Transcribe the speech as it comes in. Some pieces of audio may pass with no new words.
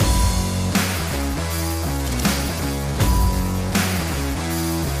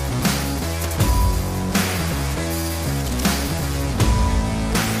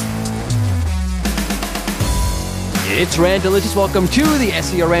It's Rand Delicious. Welcome to the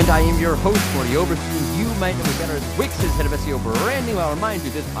SEO Rant. I am your host, Morty Oberstein. You might know me better as Wix's head of SEO branding. I'll remind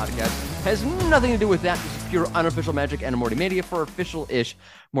you, this podcast has nothing to do with that. It's pure unofficial magic and Morty Mania for official-ish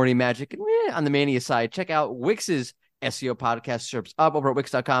Morty magic. And on the Mania side, check out Wix's SEO podcast. Search up over at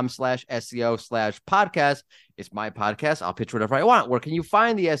wix.com/SEO/podcast. It's my podcast. I'll pitch whatever I want. Where can you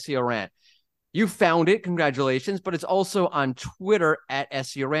find the SEO Rant? You found it. Congratulations. But it's also on Twitter at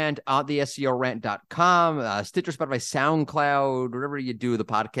SEO Rant, on the SEOrant.com, Stitcher, Spotify, SoundCloud, whatever you do, the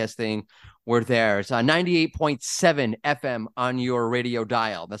podcast thing. We're there. It's 98.7 FM on your radio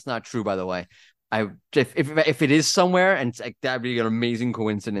dial. That's not true, by the way. If it is somewhere, and it's like, that'd be an amazing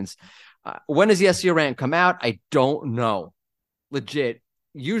coincidence. When does the SEO Rant come out? I don't know. Legit.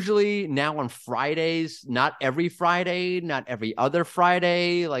 Usually now on Fridays, not every Friday, not every other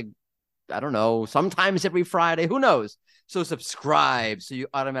Friday, like, I don't know, sometimes every Friday, who knows? So subscribe so you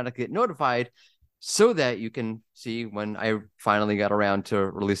automatically get notified so that you can see when I finally got around to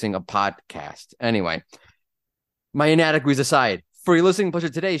releasing a podcast. Anyway, my inadequacies aside, for your listening pleasure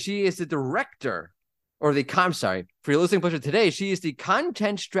today, she is the director, for your listening pleasure today, she is the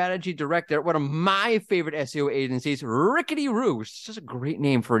content strategy director at one of my favorite SEO agencies, Rickety Roo, which is just a great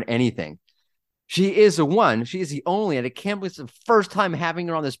name for anything. She is the one. She is the only, and I can't believe it's the first time having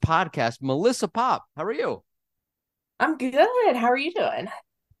her on this podcast, Melissa Popp. How are you? I'm good. How are you doing?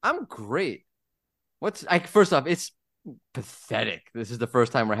 I'm great. First off, it's pathetic. This is the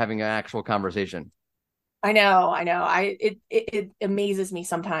first time we're having an actual conversation. I know. It amazes me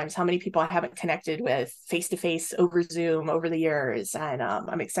sometimes how many people I haven't connected with face to face over Zoom over the years, and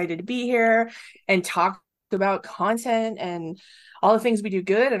I'm excited to be here and talk about content and all the things we do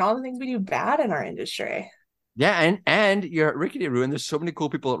good and all the things we do bad in our industry. Yeah, and you're at Rickety Roo, and there's so many cool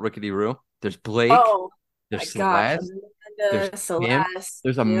people at Rickety Roo. There's Blake. Oh There's my gosh, Celeste. There's Amanda, Kim. Celeste.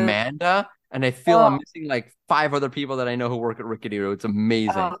 There's Yeah. Amanda. And I feel I'm missing like 5 other people that I know who work at Rickety Roo. It's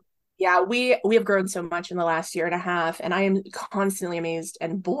amazing. Yeah, we have grown so much in the last year and a half, and I am constantly amazed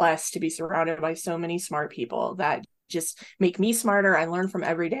and blessed to be surrounded by so many smart people that just make me smarter. I learn from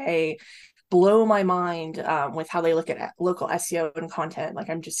every day, blow my mind with how they look at local SEO and content. Like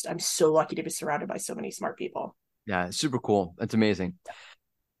I'm so lucky to be surrounded by so many smart people. Yeah, super cool. That's amazing.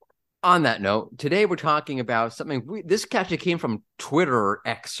 On that note, today we're talking about something. This actually came from Twitter or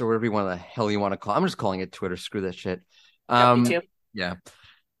X or whatever the hell you want to call it. I'm just calling it Twitter. Screw that shit. Me too. Yeah.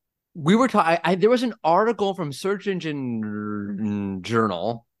 We were talking. There was an article from Search Engine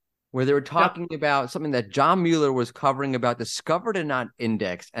Journal where they were talking about something that John Mueller was covering about discovered and not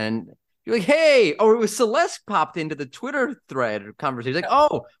indexed. And you're like, hey, or it was Celeste popped into the Twitter thread conversation. Like,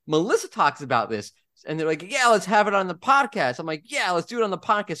 oh, Melissa talks about this. And they're like, yeah, let's have it on the podcast. I'm like, yeah, let's do it on the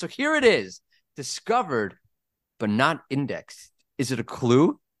podcast. So here it is. Discovered, but not indexed. Is it a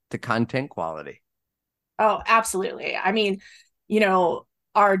clue to content quality? Oh, absolutely. I mean,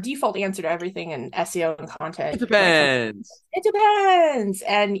 our default answer to everything in SEO and content. It depends. It depends.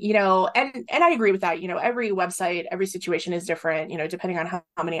 And, and I agree with that. Every website, every situation is different, depending on how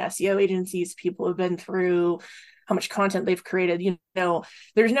many SEO agencies people have been through, how much content they've created.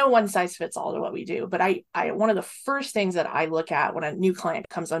 There's no one size fits all to what we do. But I one of the first things that I look at when a new client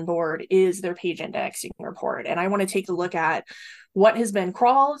comes on board is their page indexing report. And I want to take a look at what has been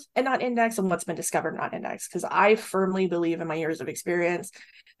crawled and not indexed and what's been discovered and not indexed. Because I firmly believe in my years of experience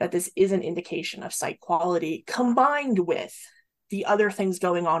that this is an indication of site quality combined with the other things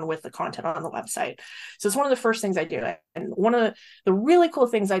going on with the content on the website. So it's one of the first things I do. And one of the really cool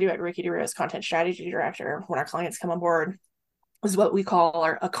things I do at Rickety Roo as content strategy director when our clients come on board is what we call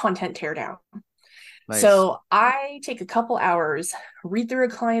a content teardown. Nice. So I take a couple hours, read through a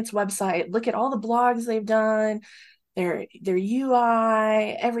client's website, look at all the blogs they've done, their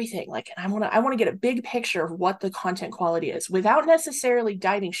UI, everything. Like, and I want to get a big picture of what the content quality is without necessarily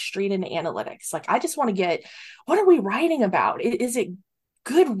diving straight into analytics. Like, I just want to get, what are we writing about? Is it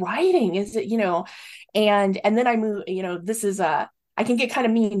good writing? Is it, and then I move, this is I can get kind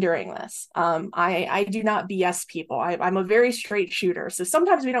of mean during this. I do not BS people. I'm a very straight shooter. So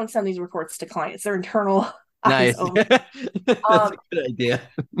sometimes we don't send these reports to clients. They're internal. Nice. That's a good idea.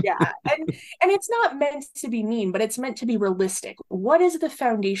 Yeah. And it's not meant to be mean, but it's meant to be realistic. What is the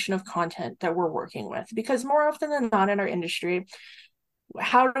foundation of content that we're working with? Because more often than not in our industry,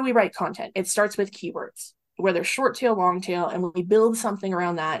 how do we write content? It starts with keywords, whether short tail, long tail, and we build something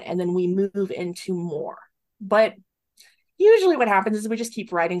around that, and then we move into more. But usually what happens is we just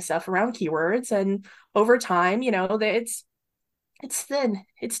keep writing stuff around keywords, and over time, it's thin,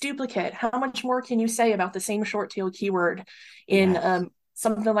 it's duplicate. How much more can you say about the same short tail keyword in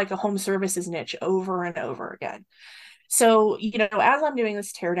something like a home services niche over and over again? So, as I'm doing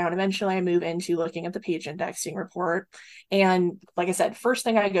this teardown, eventually I move into looking at the page indexing report. And like I said, first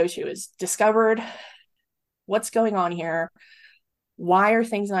thing I go to is discovered, what's going on here? Why are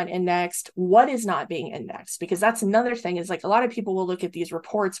things not indexed? What is not being indexed? Because that's another thing, is like a lot of people will look at these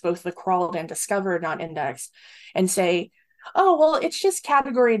reports, both the crawled and discovered, not indexed, and say, oh, well, it's just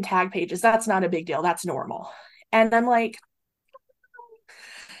category and tag pages. That's not a big deal. That's normal. And I'm like,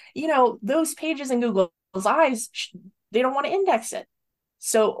 those pages in Google's eyes, they don't want to index it.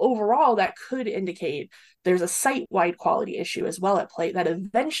 So overall, that could indicate there's a site-wide quality issue as well at play, that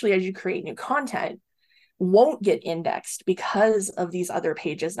eventually, as you create new content, won't get indexed because of these other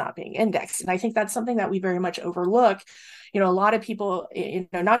pages not being indexed. And I think that's something that we very much overlook. A lot of people,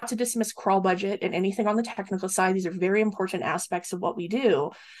 not to dismiss crawl budget and anything on the technical side, these are very important aspects of what we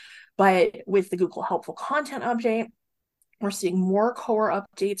do. But with the Google Helpful Content update, we're seeing more core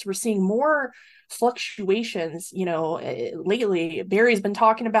updates. We're seeing more fluctuations. Lately, Barry's been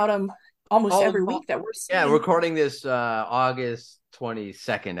talking about them almost every week that we're seeing. Yeah, recording this August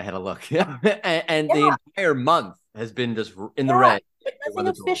 22nd. I had a look. and the entire month has been just in the red. But nothing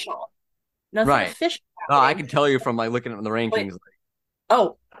official. Nothing official. Oh, I can tell you from looking at the rankings.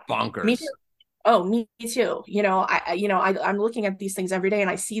 Bonkers. Me too. Oh, me too. I'm looking at these things every day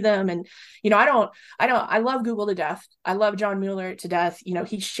and I see them, and I love Google to death. I love John Mueller to death.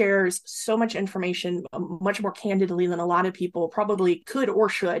 He shares so much information much more candidly than a lot of people probably could or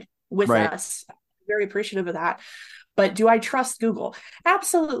should with us. I'm very appreciative of that. But do I trust Google?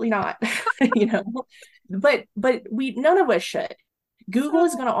 Absolutely not. But none of us should. Google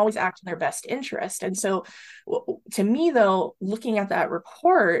is going to always act in their best interest. And so to me, though, looking at that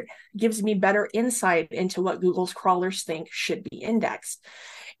report gives me better insight into what Google's crawlers think should be indexed.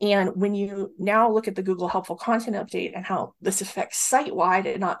 And when you now look at the Google Helpful Content update and how this affects site-wide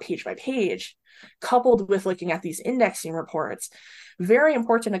and not page by page, coupled with looking at these indexing reports, very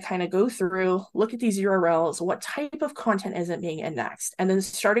important to kind of go through, look at these URLs, what type of content isn't being indexed, and then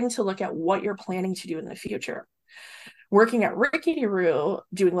starting to look at what you're planning to do in the future. Working at Rickety-Roo,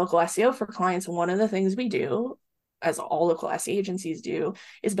 doing local SEO for clients, one of the things we do, as all local SEO agencies do,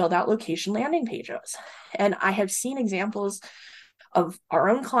 is build out location landing pages. And I have seen examples of our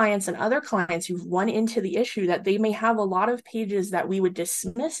own clients and other clients who've run into the issue that they may have a lot of pages that we would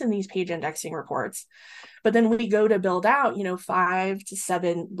dismiss in these page indexing reports. But then we go to build out, 5 to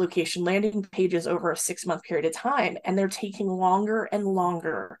 7 location landing pages over a 6-month period of time, and they're taking longer and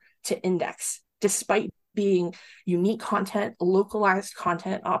longer to index, despite being unique content, localized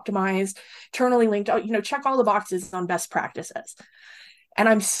content, optimized, internally linked, check all the boxes on best practices. And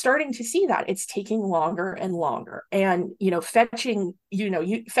I'm starting to see that it's taking longer and longer. And, fetching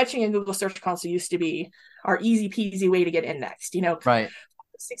in Google Search Console used to be our easy peasy way to get indexed.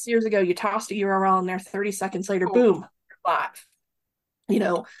 6 years ago, you tossed a URL in there, 30 seconds later, boom, live.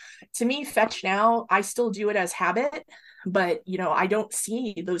 To me, fetch now, I still do it as habit, but, I don't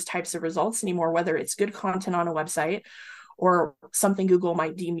see those types of results anymore, whether it's good content on a website or something Google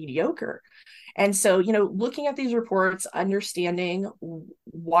might deem mediocre. And so, looking at these reports, understanding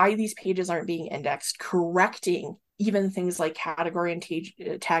why these pages aren't being indexed, correcting even things like category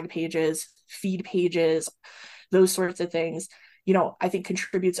and tag pages, feed pages, those sorts of things, I think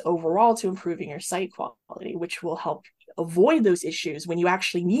contributes overall to improving your site quality, which will help avoid those issues when you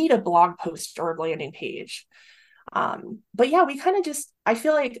actually need a blog post or a landing page. But yeah, we kind of I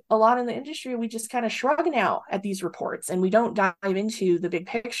feel like a lot in the industry, we just kind of shrug now at these reports and we don't dive into the big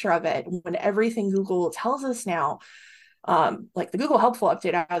picture of it when everything Google tells us now, like the Google Helpful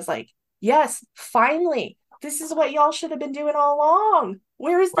update, I was like, yes, finally, this is what y'all should have been doing all along.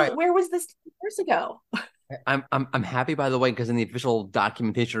 Where was this 2 years ago? I'm happy, by the way, because in the official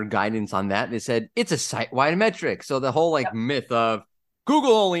documentation or guidance on that, they said it's a site-wide metric. So the whole myth of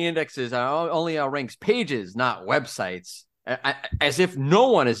Google only indexes, only ranks pages, not websites, as if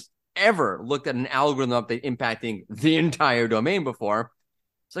no one has ever looked at an algorithm update impacting the entire domain before.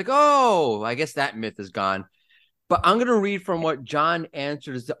 It's like, oh, I guess that myth is gone. But I'm going to read from what John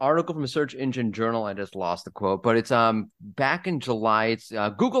answered. It's the article from a Search Engine Journal. I just lost the quote, but it's back in July. It's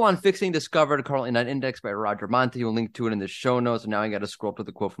Google on Fixing Discovered, currently not indexed, by Roger Monti. We'll link to it in the show notes. And now I got to scroll up to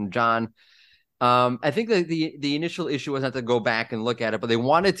the quote from John. I think that the initial issue was not to go back and look at it, but they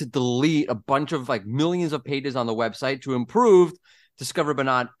wanted to delete a bunch of millions of pages on the website to improve discovered but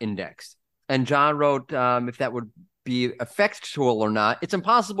not indexed. And John wrote, if that would be effectual or not, it's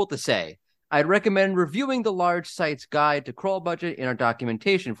impossible to say. I'd recommend reviewing the large sites guide to crawl budget in our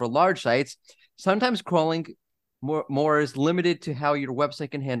documentation. For large sites, sometimes crawling more is limited to how your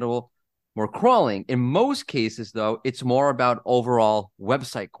website can handle more crawling. In most cases, though, it's more about overall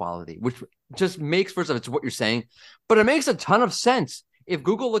website quality, which just makes, first of all, it's what you're saying, but it makes a ton of sense. If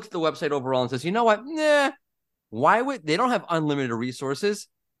Google looks at the website overall and says, you know what, why would they don't have unlimited resources?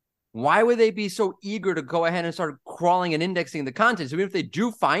 Why would they be so eager to go ahead and start crawling and indexing the content? So even if they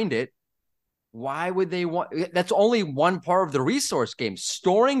do find it, why would they want? That's only one part of the resource game.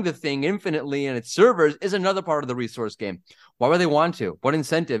 Storing the thing infinitely in its servers is another part of the resource game. Why would they want to? What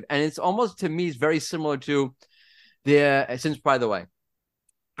incentive? And it's almost, to me, is very similar to since, by the way,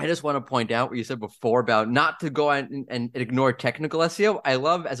 I just want to point out what you said before about not to go and ignore technical SEO. I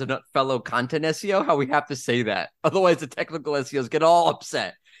love, as a fellow content SEO, how we have to say that. Otherwise, the technical SEOs get all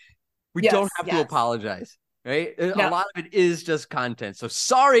upset. We don't have to apologize, right? No. A lot of it is just content. So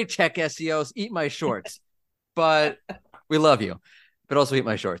sorry, tech SEOs, eat my shorts. But we love you, but also eat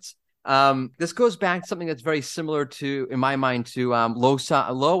my shorts. This goes back to something that's very similar to, in my mind, to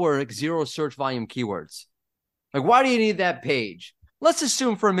low or zero search volume keywords. Like, why do you need that page? Let's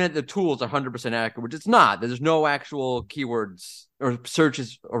assume for a minute the tool is 100% accurate, which it's not. There's no actual keywords or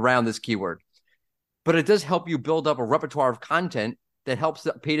searches around this keyword. But it does help you build up a repertoire of content that helps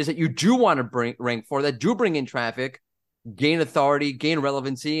the pages that you do want to rank for, that do bring in traffic, gain authority, gain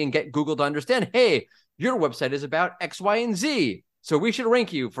relevancy, and get Google to understand, hey, your website is about X, Y, and Z. So we should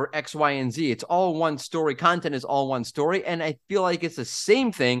rank you for X, Y, and Z. It's all one story. Content is all one story. And I feel like it's the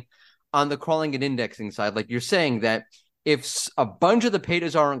same thing on the crawling and indexing side. Like you're saying that if a bunch of the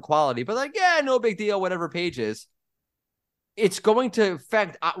pages aren't quality, but like, yeah, no big deal, whatever page is, it's going to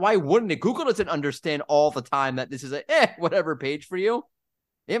affect, why wouldn't it? Google doesn't understand all the time that this is whatever page for you.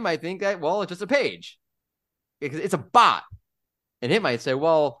 It might think that, well, it's just a page. It's a bot. And it might say,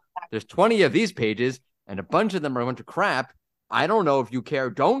 well, there's 20 of these pages and a bunch of them are a bunch of crap. I don't know if you care or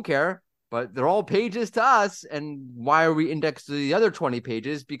don't care, but they're all pages to us. And why are we indexed to the other 20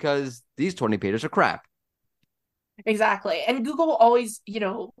 pages? Because these 20 pages are crap. Exactly. And Google always,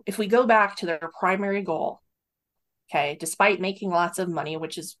 if we go back to their primary goal, okay, despite making lots of money,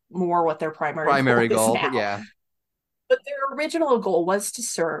 which is more what their primary goal is now. But yeah. But their original goal was to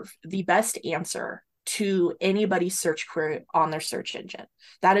serve the best answer to anybody's search query on their search engine.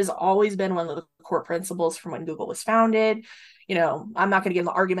 That has always been one of the core principles from when Google was founded. I'm not going to get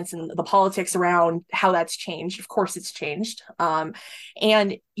into the arguments and the politics around how that's changed. Of course, it's changed. And,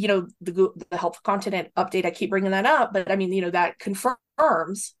 the helpful content update, I keep bringing that up, but I mean, that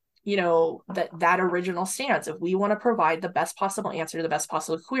confirms that original stance. If we want to provide the best possible answer to the best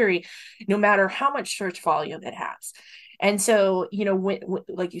possible query, no matter how much search volume it has. And so,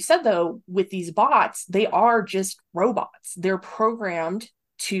 like you said, though, with these bots, they are just robots. They're programmed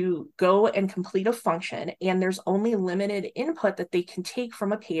to go and complete a function, and there's only limited input that they can take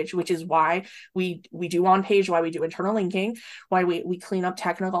from a page, which is why we do on page, why we do internal linking, why we clean up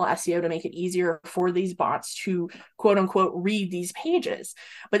technical SEO to make it easier for these bots to quote unquote read these pages.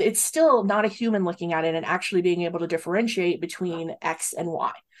 But it's still not a human looking at it and actually being able to differentiate between X and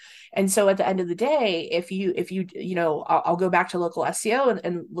Y. And so at the end of the day, if you I'll go back to local SEO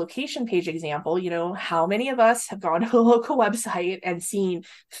and location page example, how many of us have gone to a local website and seen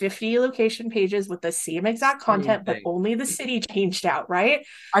 50 location pages with the same exact content, but only the city changed out, right?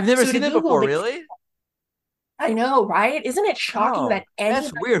 I've never seen it before, really? I know, right? Isn't it shocking that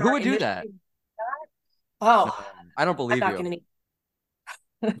that's weird. Who would do that? Oh, no, I don't believe you.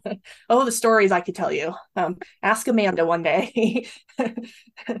 Oh, the stories I could tell you. Ask Amanda one day.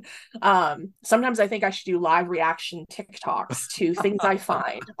 Sometimes I think I should do live reaction TikToks to things I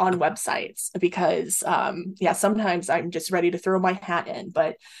find on websites because, sometimes I'm just ready to throw my hat in,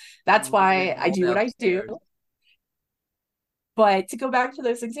 but that's why I do what I do. But to go back to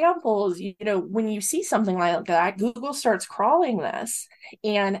those examples, when you see something like that, Google starts crawling this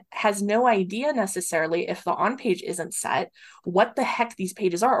and has no idea necessarily, if the on page isn't set, what the heck these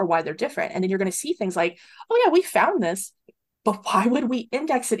pages are or why they're different. And then you're going to see things like, oh yeah, we found this, but why would we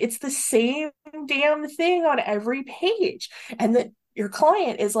index it? It's the same damn thing on every page. And then your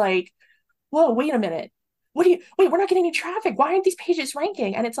client is like, whoa, wait a minute. Wait, we're not getting any traffic. Why aren't these pages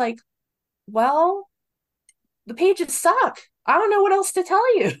ranking? And it's like, well, the pages suck. I don't know what else to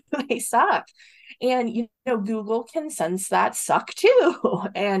tell you. They suck. And, Google can sense that suck too.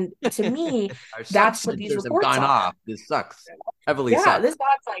 And to me, that's what these reports have gone off. This sucks. Heavily sucks. This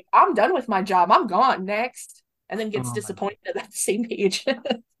bot's like, I'm done with my job. I'm gone next. And then gets disappointed at that same page.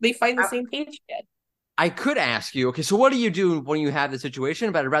 They find the same page again. I could ask you, okay, so what do you do when you have the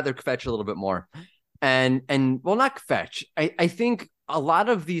situation? But I'd rather fetch a little bit more. And well, not fetch. I think a lot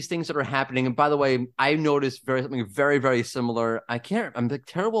of these things that are happening, and by the way, I noticed something very, very similar. I'm like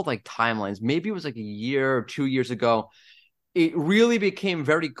terrible with like timelines. Maybe it was like a year or 2 years ago. It really became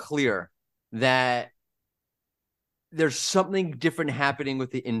very clear that there's something different happening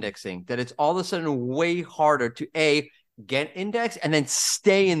with the indexing, that it's all of a sudden way harder to get index and then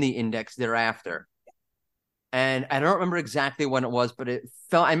stay in the index thereafter. And I don't remember exactly when it was, but I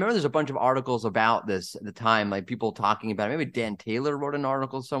remember there's a bunch of articles about this at the time, like people talking about it. Maybe Dan Taylor wrote an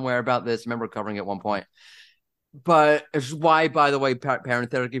article somewhere about this. I remember covering it at one point. But it's why, by the way,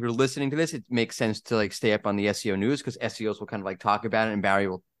 parenthetically, if you're listening to this, it makes sense to like stay up on the SEO news, because SEOs will kind of like talk about it and Barry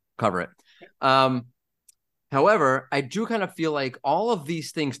will cover it. However, I do kind of feel like all of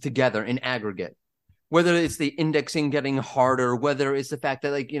these things together in aggregate, whether it's the indexing getting harder, whether it's the fact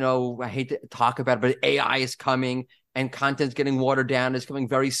that, like, I hate to talk about it, but AI is coming and content's getting watered down, it's coming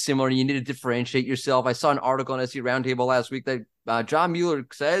very similar. You need to differentiate yourself. I saw an article on SEO Roundtable last week that John Mueller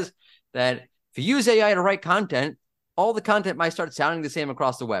says that if you use AI to write content, all the content might start sounding the same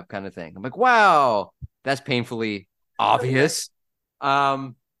across the web, kind of thing. I'm like, wow, that's painfully obvious.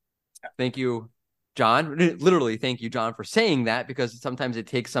 Thank you, John. Literally, thank you, John, for saying that, because sometimes it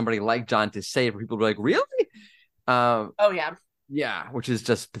takes somebody like John to say it for people to be like, really? Oh, yeah. Yeah, which is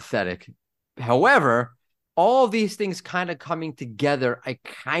just pathetic. However, all of these things kind of coming together, I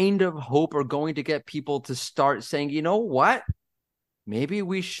kind of hope are going to get people to start saying, you know what? Maybe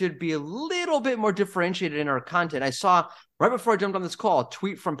we should be a little bit more differentiated in our content. I saw right before I jumped on this call a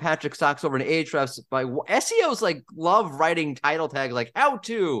tweet from Patrick Stocks over in Ahrefs by SEOs like love writing title tags like how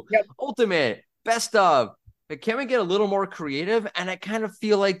to, ultimate, best of. Like, can we get a little more creative? And I kind of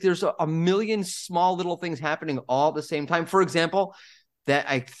feel like there's a million small little things happening all at the same time. For example, that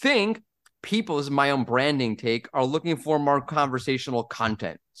I think people, this is my own branding take, are looking for more conversational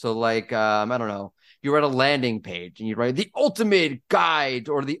content. So like, I don't know, you're at a landing page and you write the ultimate guide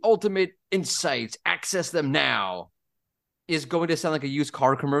or the ultimate insights, access them now, is going to sound like a used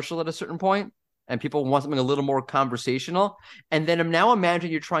car commercial at a certain point, and people want something a little more conversational. And then now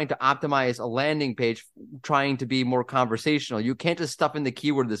imagine you're trying to optimize a landing page, trying to be more conversational. You can't just stuff in the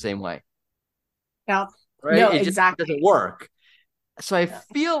keyword the same way. Yeah. Right? No, it exactly. just doesn't work. So I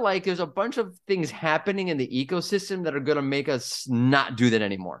feel like there's a bunch of things happening in the ecosystem that are going to make us not do that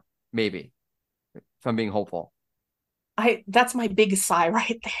anymore. Maybe, if I'm being hopeful. That's my big sigh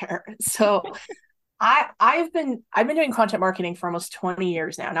right there. So I've been doing content marketing for almost 20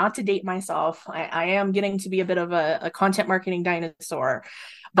 years now. Not to date myself, I am getting to be a bit of a content marketing dinosaur.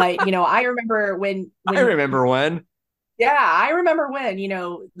 But I remember when I remember when. Yeah, I remember when,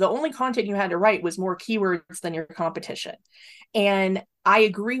 the only content you had to write was more keywords than your competition. And I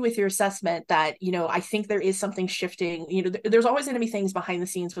agree with your assessment that, I think there is something shifting. There's always going to be things behind the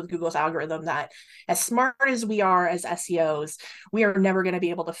scenes with Google's algorithm that, as smart as we are as SEOs, we are never going to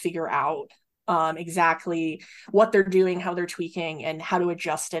be able to figure out exactly what they're doing, how they're tweaking, and how to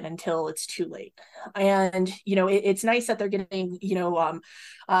adjust it until it's too late. And, it's nice that they're getting,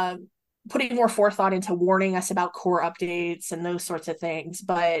 putting more forethought into warning us about core updates and those sorts of things.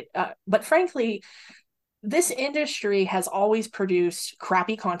 But frankly, this industry has always produced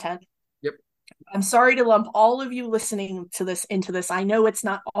crappy content. Yep. I'm sorry to lump all of you listening to this into this. I know it's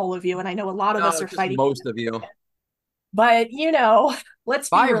not all of you, and I know a lot of us are fighting. Most of you. But let's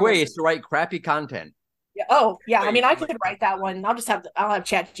be 5 ways to write crappy content. Yeah. Oh, yeah. I mean, I could write that one. I'll have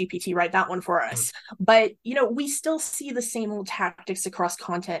ChatGPT write that one for us. But, we still see the same old tactics across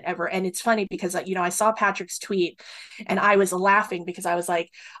content ever. And it's funny because, I saw Patrick's tweet and I was laughing because I was like,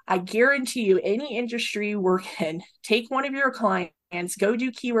 I guarantee you any industry you work in, take one of your clients, go do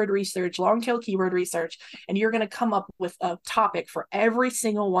keyword research, long tail keyword research, and you're going to come up with a topic for every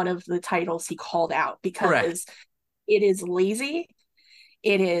single one of the titles he called out, because Correct. It is lazy.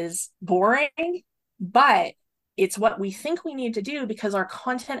 It is boring. But it's what we think we need to do because our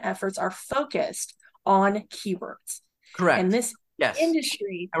content efforts are focused on keywords. Correct. And this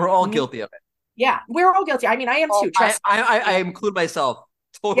industry. And we're all guilty of it. Yeah, we're all guilty. I mean, I am too. I include myself.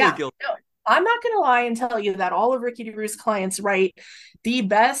 Totally guilty. No, I'm not going to lie and tell you that all of Ricky DeRue's clients write the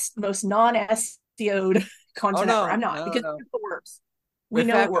best, most non-SEO'd content ever. I'm not, because it's the worst. We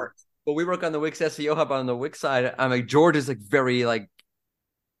know it works. But we work on the Wix SEO Hub on the Wix side. I'm like, George is like very like,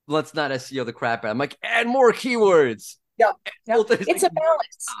 let's not SEO the crap out. I'm like, add more keywords. Yeah, it's a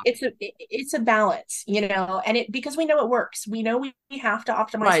balance. It's a balance, and because we know it works. We know we have to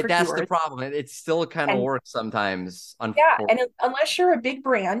optimize. Right, for that's keywords. The problem. It still kind of works sometimes. Yeah, and unless you're a big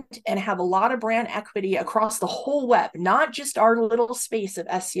brand and have a lot of brand equity across the whole web, not just our little space of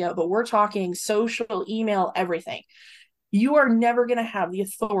SEO, but we're talking social, email, everything. You are never going to have the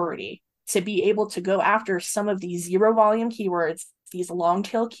authority to be able to go after some of these zero volume keywords, these long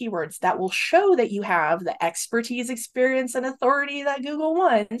tail keywords that will show that you have the expertise, experience, and authority that Google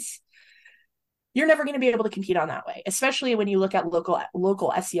wants, you're never going to be able to compete on that way, especially when you look at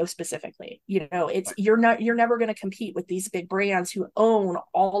local SEO specifically. It's you're never going to compete with these big brands who own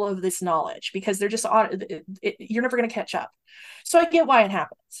all of this knowledge, because they're just you're never going to catch up. So I get why it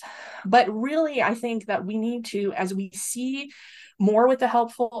happens, but really I think that we need to, as we see more with the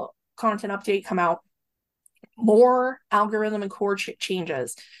helpful content update come out, more algorithm and core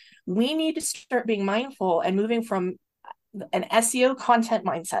changes, we need to start being mindful and moving from an SEO content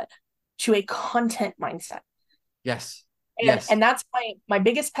mindset to a content mindset. Yes. And that's my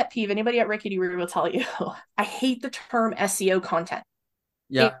biggest pet peeve. Anybody at Rickety Root will tell you, I hate the term SEO content.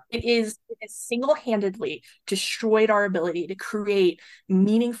 Yeah. It is single-handedly destroyed our ability to create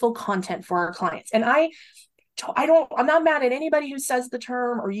meaningful content for our clients. And I'm not mad at anybody who says the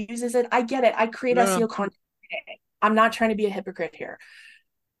term or uses it. I get it. I create SEO content. I'm not trying to be a hypocrite here.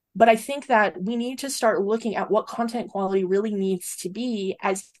 But I think that we need to start looking at what content quality really needs to be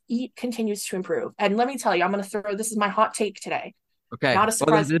as EAT continues to improve. And let me tell you, this is my hot take today. Okay. Not a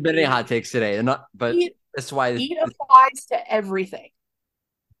surprise. Well, there's been any hot takes today, but that's why EAT applies to everything.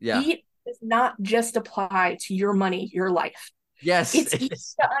 Yeah. EAT does not just apply to your money, your life. Yes. It's easy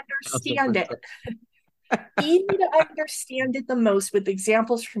to understand it. Easy to understand it the most with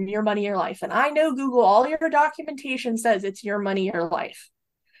examples from your money, your life. And I know Google, all your documentation says it's your money, your life.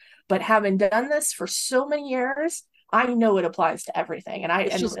 But having done this for so many years, I know it applies to everything. And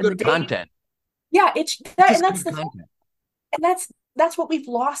it's just good content. Yeah, that's what we've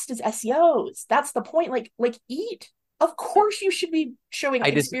lost as SEOs. That's the point. Like EAT. Of course, you should be showing. I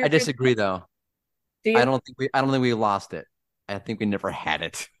disagree, though. I don't think we lost it. I think we never had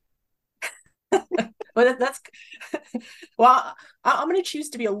it. Well, that's well. I'm going to choose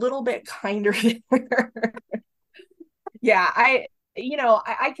to be a little bit kinder there. Yeah, I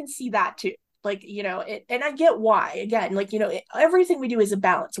can see that too. And I get why. Again, everything we do is a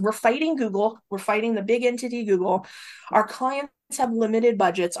balance. We're fighting Google. We're fighting the big entity Google. Our clients have limited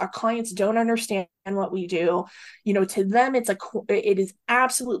budgets. Our clients don't understand what we do. To them, it is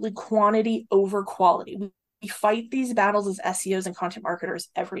absolutely quantity over quality. We fight these battles as SEOs and content marketers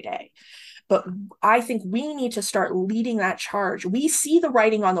every day. But I think we need to start leading that charge. We see the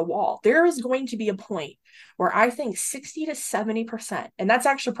writing on the wall. There is going to be a point where I think 60 to 70%, and that's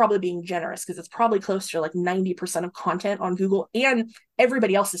actually probably being generous because it's probably closer to 90% of content on Google and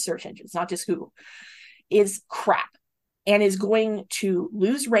everybody else's search engines, not just Google, is crap and is going to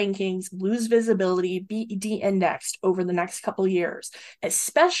lose rankings, lose visibility, be de-indexed over the next couple of years,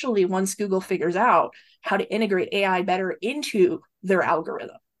 especially once Google figures out how to integrate AI better into their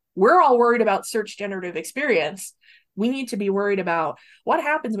algorithm. We're all worried about search generative experience. We need to be worried about what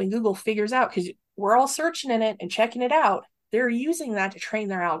happens when Google figures out, because we're all searching in it and checking it out. They're using that to train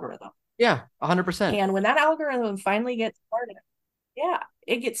their algorithm. Yeah, 100%. And when that algorithm finally gets smart enough,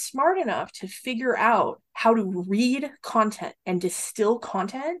 it gets smart enough to figure out how to read content and distill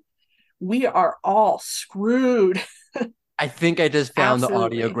content, we are all screwed. I think I just found the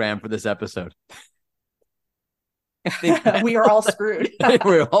audiogram for this episode. We are all screwed.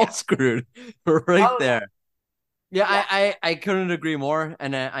 We're all screwed right there. Yeah, I couldn't agree more.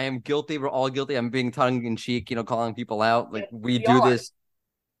 And I am guilty. We're all guilty. I'm being tongue in cheek, calling people out. We do this.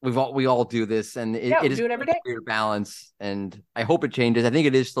 We all do this. And it is do it every day. A weird balance. And I hope it changes. I think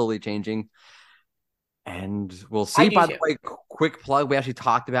it is slowly changing. And we'll see. By the way, quick plug. We actually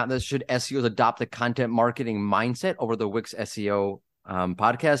talked about this. Should SEOs adopt a content marketing mindset over the Wix SEO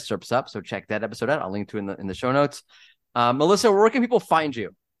podcast, Surps Up? So check that episode out. I'll link to it in the show notes. Melissa, where can people find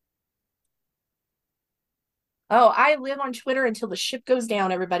you? Oh, I live on Twitter until the ship goes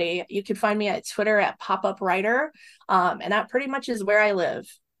down, everybody. You can find me at Twitter at Pop-Up Writer. And that pretty much is where I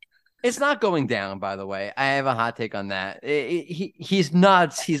live. It's not going down, by the way. I have a hot take on that. He's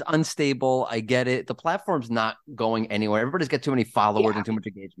nuts. He's unstable. I get it. The platform's not going anywhere. Everybody's got too many followers and too much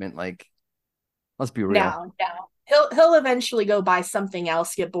engagement. Let's be real. No. He'll eventually go buy something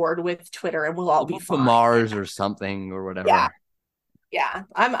else, get bored with Twitter, and we'll all be fine. Mars or something or whatever. Yeah.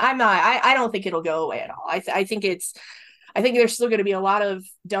 I'm not. I don't think it'll go away at all. I think there's still going to be a lot of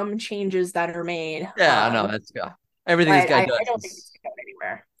dumb changes that are made. Yeah, I know that's everything. This guy does. I don't think it's going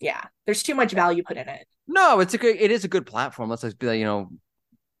anywhere. Yeah, there's too much value put in it. No, it is a good platform. Let's just be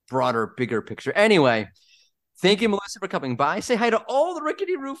broader, bigger picture. Anyway, thank you, Melissa, for coming by. Say hi to all the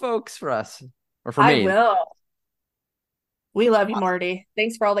Rickety Roo folks for us or for me. I will. We love you, Marty.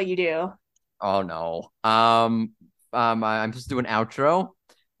 Thanks for all that you do. Oh no. I'm just doing outro.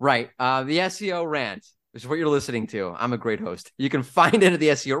 Right. The SEO rant, which is what you're listening to. I'm a great host. You can find it at the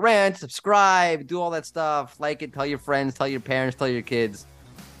SEO rant, subscribe, do all that stuff, like it, tell your friends, tell your parents, tell your kids.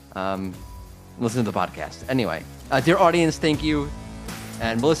 Listen to the podcast. Anyway, dear audience, thank you.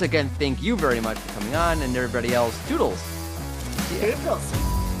 And Melissa, again, thank you very much for coming on, and everybody else, toodles. Toodles.